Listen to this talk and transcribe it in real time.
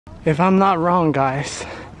If I'm not wrong, guys,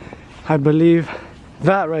 I believe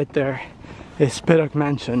that right there is Pittock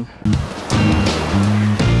Mansion.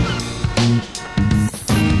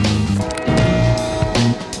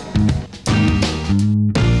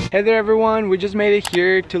 Hey there everyone, we just made it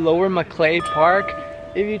here to Lower Macleay Park.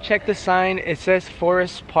 If you check the sign, it says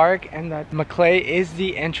Forest Park and that Macleay is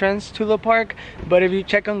the entrance to the park. But if you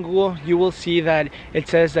check on Google, you will see that it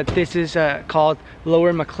says that this is called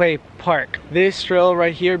Lower Macleay Park. This trail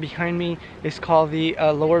right here behind me is called the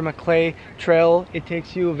Lower Macleay Trail. It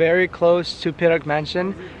takes you very close to Pittock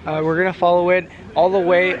Mansion. We're gonna follow it all the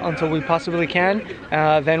way until we possibly can.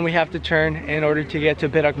 Then we have to turn in order to get to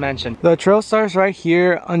Pittock Mansion. The trail starts right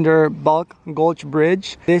here under Bulk Gulch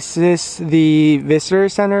Bridge. This is the visitor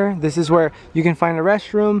center. This is where you can find a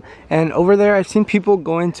restroom, and over there I've seen people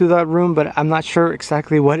go into that room, but I'm not sure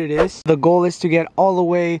exactly what it is. The goal is to get all the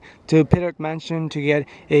way to Pittock Mansion to get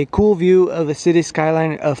a cool view of the city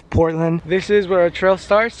skyline of Portland. This is where our trail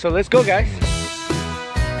starts, so let's go guys.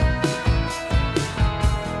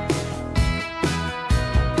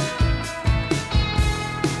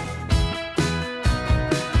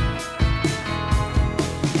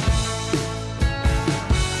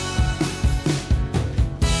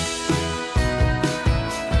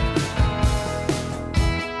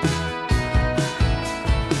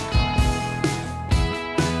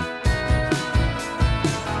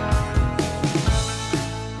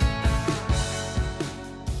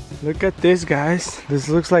 Look at this, guys. This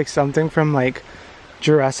looks like something from like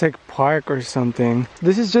Jurassic Park or something.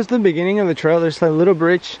 This is just the beginning of the trail. There's like a little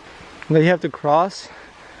bridge that you have to cross.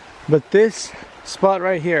 But this spot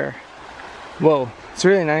right here, whoa, it's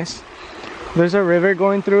really nice. There's a river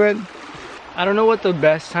going through it. I don't know what the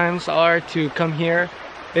best times are to come here.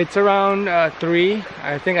 It's around 3.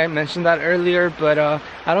 I think I mentioned that earlier, but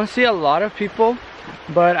I don't see a lot of people.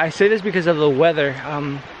 But I say this because of the weather.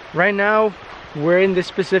 Right now, we're in this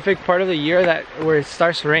specific part of the year where it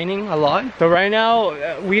starts raining a lot. So right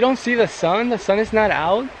now we don't see the sun. The sun is not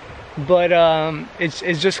out, but it's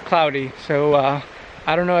just cloudy. So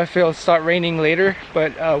I don't know if it'll start raining later,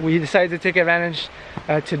 but we decided to take advantage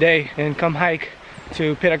today and come hike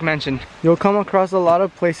to Pittock Mansion. You'll come across a lot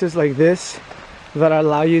of places like this that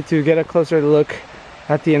allow you to get a closer look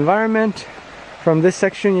at the environment. From this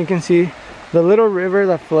section you can see the little river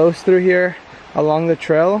that flows through here along the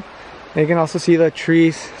trail. And you can also see the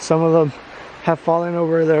trees. Some of them have fallen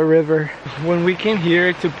over the river. When we came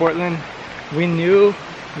here to Portland, we knew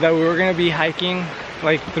that we were gonna be hiking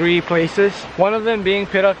like 3 places. One of them being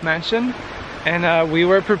Pittock Mansion, and we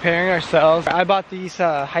were preparing ourselves. I bought these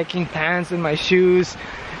hiking pants and my shoes,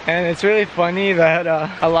 and it's really funny that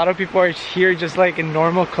a lot of people are here just like in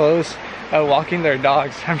normal clothes, walking their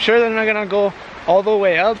dogs. I'm sure they're not gonna go all the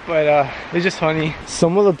way up, but it's just funny.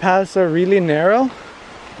 Some of the paths are really narrow,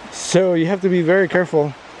 so you have to be very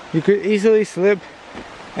careful. You could easily slip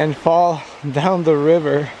and fall down the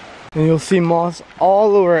river, and you'll see moss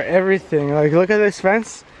all over everything. Like, look at this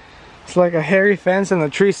fence. It's like a hairy fence, and the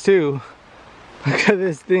trees too. Look at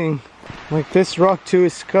this thing. Like, this rock too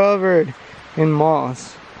is covered in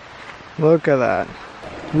moss. Look at that.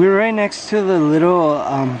 We're right next to the little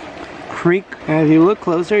creek, and if you look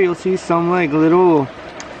closer you'll see some like little,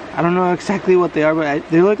 I don't know exactly what they are, but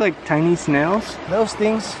they look like tiny snails. Those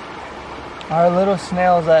things are little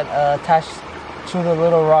snails that attach to the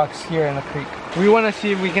little rocks here in the creek. We want to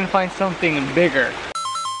see if we can find something bigger.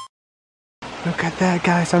 Look at that,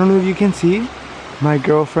 guys. I don't know if you can see. My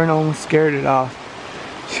girlfriend almost scared it off.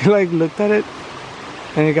 She like looked at it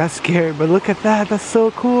and it got scared. But look at that. That's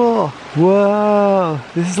so cool. Whoa.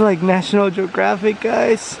 This is like National Geographic,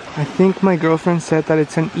 guys. I think my girlfriend said that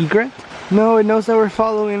it's an egret. No, it knows that we're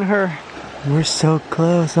following her. We're so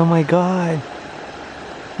close. Oh my god.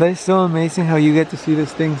 That is so amazing how you get to see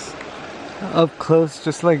these things up close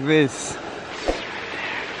just like this.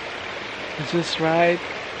 It's just right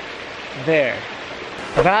there.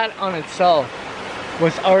 That on itself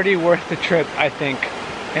was already worth the trip, I think.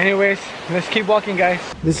 Anyways, let's keep walking, guys.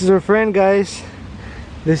 This is our friend, guys.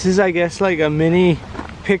 This is, I guess, like a mini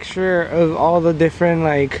picture of all the different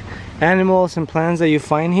like animals and plants that you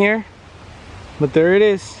find here. But there it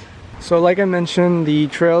is. So like I mentioned, the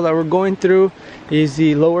trail that we're going through is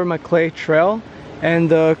the Lower Macleay Trail, and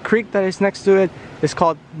the creek that is next to it is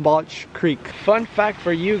called Bulch Creek. Fun fact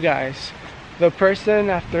for you guys, the person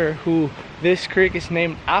after who this creek is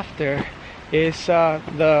named after is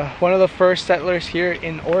one of the first settlers here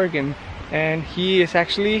in Oregon, and he is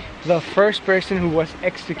actually the first person who was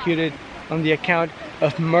executed on the account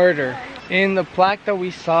of murder. In the plaque that we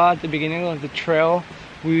saw at the beginning of the trail,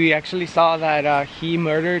 we actually saw that he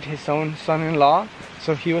murdered his own son-in-law,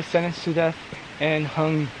 so he was sentenced to death and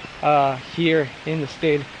hung here in the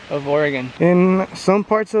state of Oregon. In some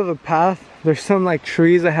parts of the path, there's some like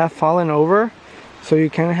trees that have fallen over, so you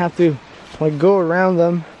kind of have to like go around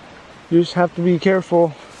them. You just have to be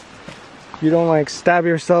careful you don't like stab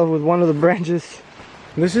yourself with one of the branches.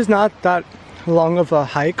 This is not that long of a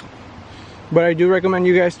hike, but I do recommend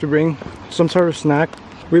you guys to bring some sort of snack.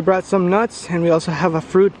 We brought some nuts, and we also have a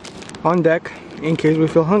fruit on deck in case we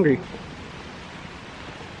feel hungry.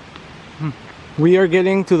 We are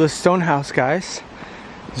getting to the stone house, guys.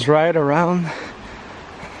 It's right around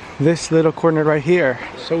this little corner right here.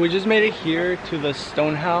 So we just made it here to the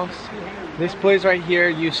stone house. This place right here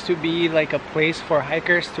used to be like a place for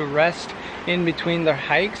hikers to rest in between their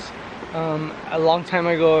hikes. A long time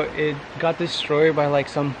ago it got destroyed by like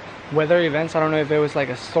some weather events. I don't know if it was like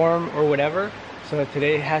a storm or whatever. So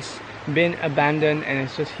today it has been abandoned and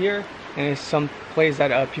it's just here, and it's some place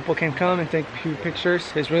that people can come and take a few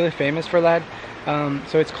pictures. It's really famous for that.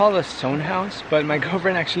 So it's called a stone house, but my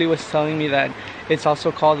girlfriend actually was telling me that it's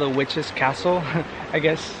also called the witch's castle. I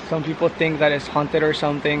guess some people think that it's haunted or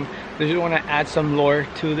something. They just want to add some lore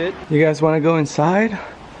to it. You guys want to go inside?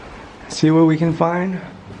 See what we can find?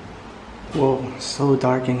 Whoa, it's so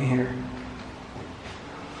dark in here.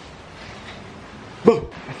 Boom!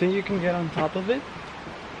 I think you can get on top of it.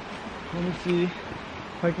 Let me see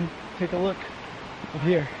if I can take a look up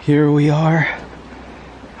here. Here we are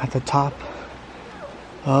at the top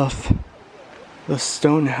of the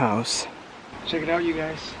stone house. Check it out, you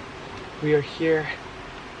guys. We are here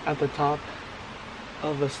at the top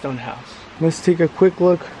of the stone house. Let's take a quick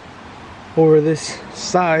look over this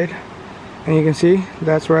side, and you can see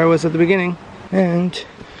that's where I was at the beginning, and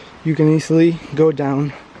you can easily go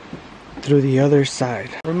down through the other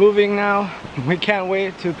side. We're moving now. We can't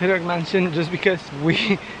wait to Pittock Mansion just because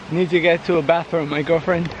we need to get to a bathroom. My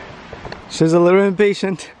girlfriend, she's a little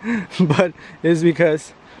impatient, but it's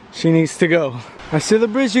because she needs to go. I see the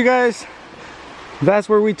bridge, you guys. That's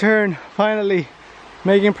where we turn, finally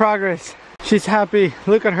making progress. She's happy,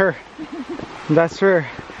 look at her. That's her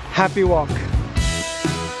happy walk.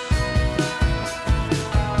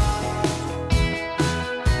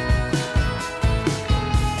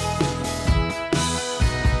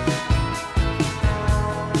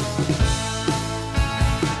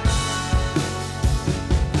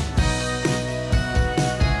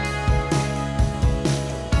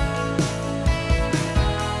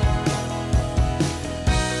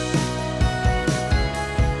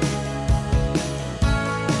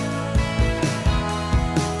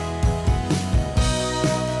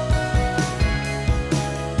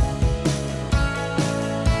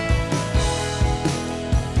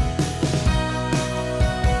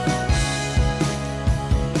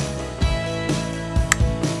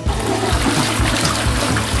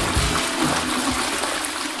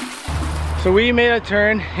 So we made a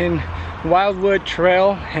turn in WILDWOOD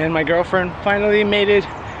Trail, and my girlfriend finally made it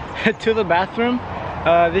to the bathroom.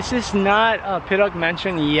 This is not Pittock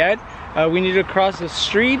Mansion yet. We need to cross the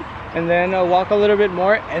street and then walk a little bit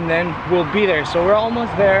more, and then we'll be there. So we're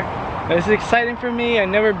almost there. This is exciting for me. I've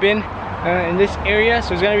never been in this area,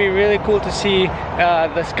 so it's gonna be really cool to see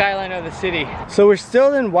the skyline of the city. So we're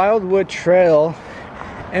still in WILDWOOD Trail,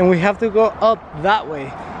 and we have to go up that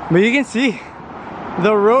way. But you can see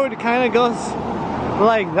the road kind of goes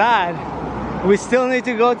like that. We still need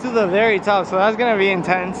to go to the very top, so that's gonna be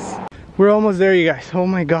intense. We're almost there, you guys. Oh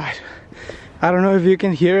my god, I don't know if you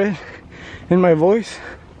can hear it in my voice,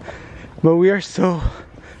 but we are so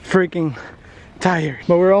freaking tired.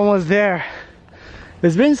 But we're almost there.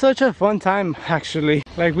 It's been such a fun time, actually.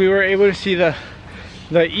 Like, we were able to see the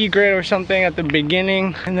egret or something at the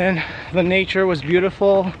beginning, and then the nature was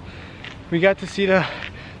beautiful. We got to see the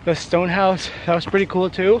stone house. That was pretty cool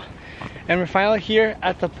too. And we're finally here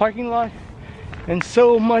at the parking lot, and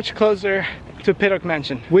so much closer to Pittock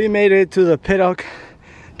Mansion. We made it to the Pittock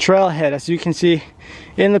trailhead, as you can see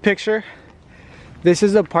in the picture. This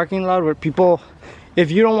is the parking lot where people, if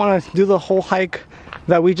you don't want to do the whole hike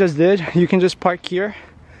that we just did, you can just park here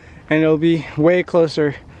and it'll be way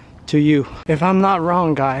closer to you. If I'm not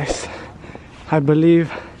wrong, guys, I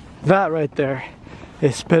believe that right there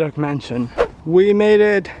is Pittock Mansion. We made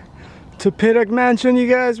it to Pittock Mansion, you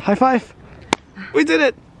guys. High five. We did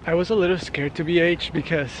it. I was a little scared to BH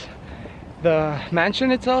because the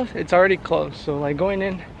mansion itself, it's already closed. So like going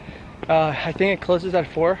in, I think it closes at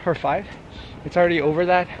 4 or 5. It's already over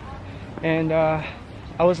that. And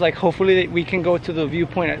I was like, hopefully we can go to the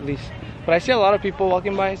viewpoint at least. But I see a lot of people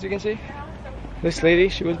walking by, as you can see. This lady,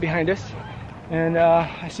 she was behind us. And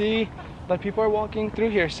I see that people are walking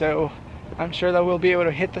through here. So I'm sure that we'll be able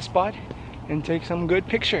to hit the spot and take some good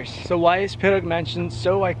pictures. So why is Pittock Mansion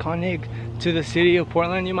so iconic to the city of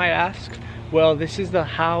Portland, you might ask? Well, this is the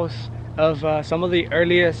house of some of the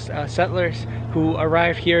earliest settlers who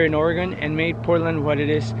arrived here in Oregon and made Portland what it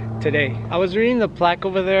is today. I was reading the plaque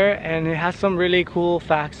over there and it has some really cool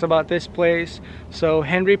facts about this place. So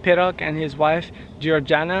Henry Pittock and his wife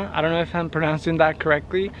Georgiana, I don't know if I'm pronouncing that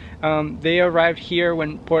correctly, they arrived here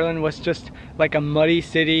when Portland was just like a muddy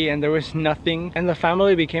city and there was nothing, and the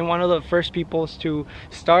family became one of the first peoples to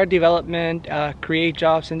start development, create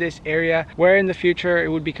jobs in this area where in the future it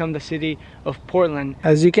would become the city of Portland.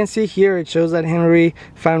 As you can see here, it shows that Henry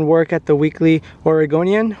found work at the Weekly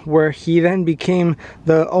Oregonian, where he then became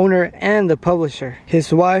the owner and the publisher.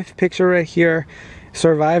 His wife, picture right here,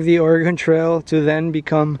 survived the Oregon Trail to then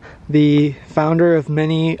become the founder of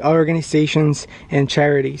many organizations and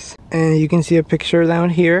charities. And you can see a picture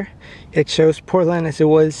down here. It shows Portland as it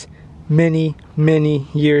was many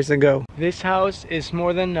years ago. This house is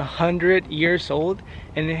more than 100 years old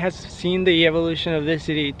and it has seen the evolution of this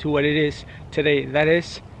city to what it is today. That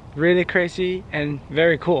is really crazy and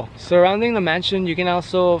very cool. Surrounding the mansion, you can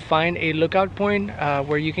also find a lookout point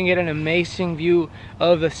where you can get an amazing view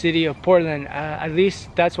of the city of Portland. At least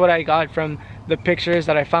that's what I got from the pictures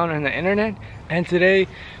that I found on the internet, and today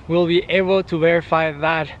we'll be able to verify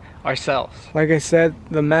that ourselves. Like I said,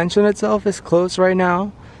 the mansion itself is closed right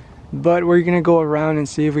now, but we're gonna go around and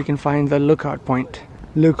see if we can find the lookout point.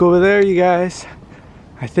 Look over there, you guys.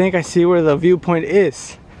 I think I see where the viewpoint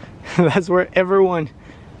is. That's where everyone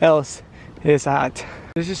else is at.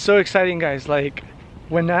 This is so exciting, guys. Like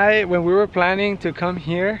when we were planning to come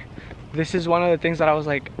here, this is one of the things that I was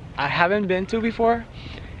like, I haven't been to before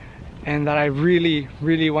and that I really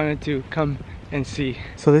wanted to come and see.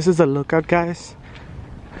 So this is the lookout, guys.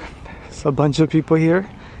 It's a bunch of people here,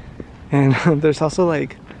 and there's also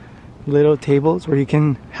like little tables where you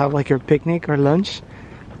can have like your picnic or lunch,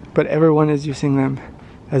 but everyone is using them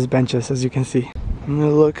as benches, as you can see. I'm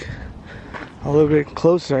gonna look a little bit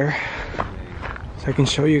closer so I can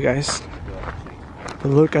show you guys. But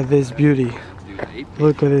look at this beauty.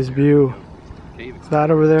 Look at this view.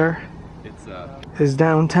 That over there is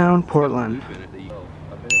downtown Portland.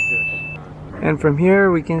 And from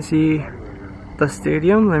here we can see the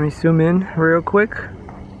stadium. Let me zoom in real quick.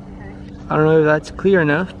 I don't know if that's clear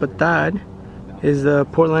enough, but that is the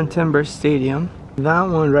Portland Timbers Stadium. That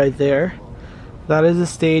one right there, that is the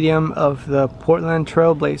stadium of the Portland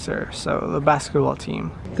Trailblazers, so the basketball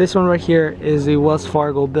team. This one right here is the Wells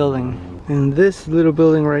Fargo building. And this little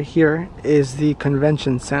building right here is the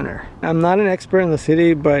convention center. I'm not an expert in the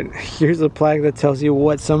city, but here's a plaque that tells you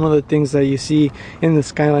what some of the things that you see in the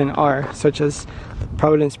skyline are, such as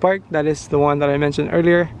Providence Park, that is the one that I mentioned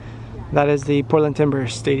earlier. That is the Portland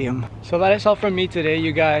Timbers Stadium. So that is all from me today,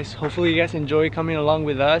 you guys. Hopefully you guys enjoy coming along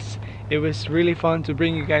with us. It was really fun to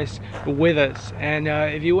bring you guys with us. And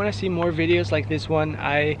if you want to see more videos like this one,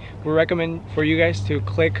 I would recommend for you guys to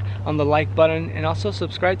click on the like button and also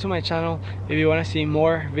subscribe to my channel if you want to see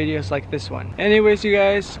more videos like this one. Anyways, you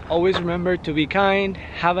guys, always remember to be kind,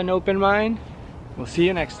 have an open mind. We'll see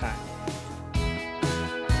you next time.